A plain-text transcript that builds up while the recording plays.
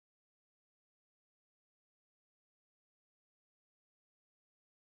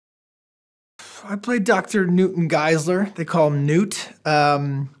I played Dr. Newton Geiszler. They call him Newt.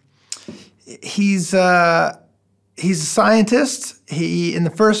 He's a scientist. In the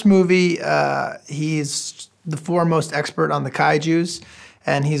first movie, he's the foremost expert on the kaijus,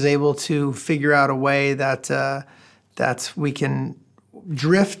 and he's able to figure out a way that we can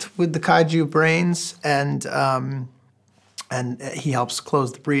drift with the kaiju brains, and he helps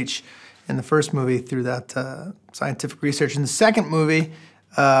close the breach in the first movie through that scientific research. In the second movie,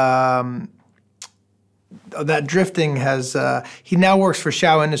 that drifting has, he now works for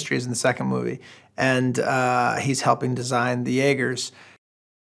Shaw Industries in the second movie, and he's helping design the Jaegers.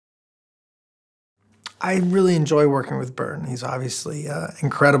 I really enjoy working with Byrne. He's obviously an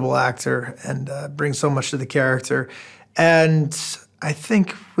incredible actor and brings so much to the character. And I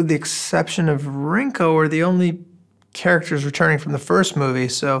think with the exception of Rinko, we're the only characters returning from the first movie,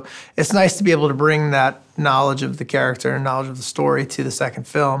 so it's nice to be able to bring that knowledge of the character and knowledge of the story to the second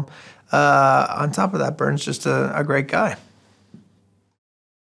film. On top of that, Byrne's just a great guy.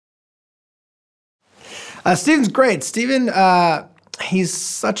 Steven's great. Steven, he's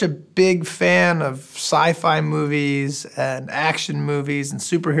such a big fan of sci-fi movies and action movies and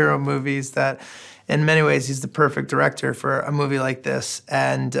superhero movies that in many ways he's the perfect director for a movie like this.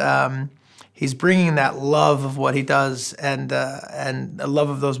 And he's bringing that love of what he does and a love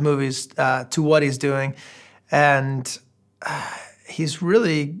of those movies to what he's doing. And he's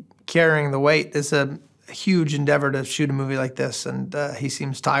really carrying the weight. It's a huge endeavor to shoot a movie like this, and he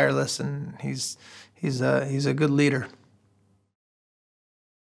seems tireless, and he's a good leader.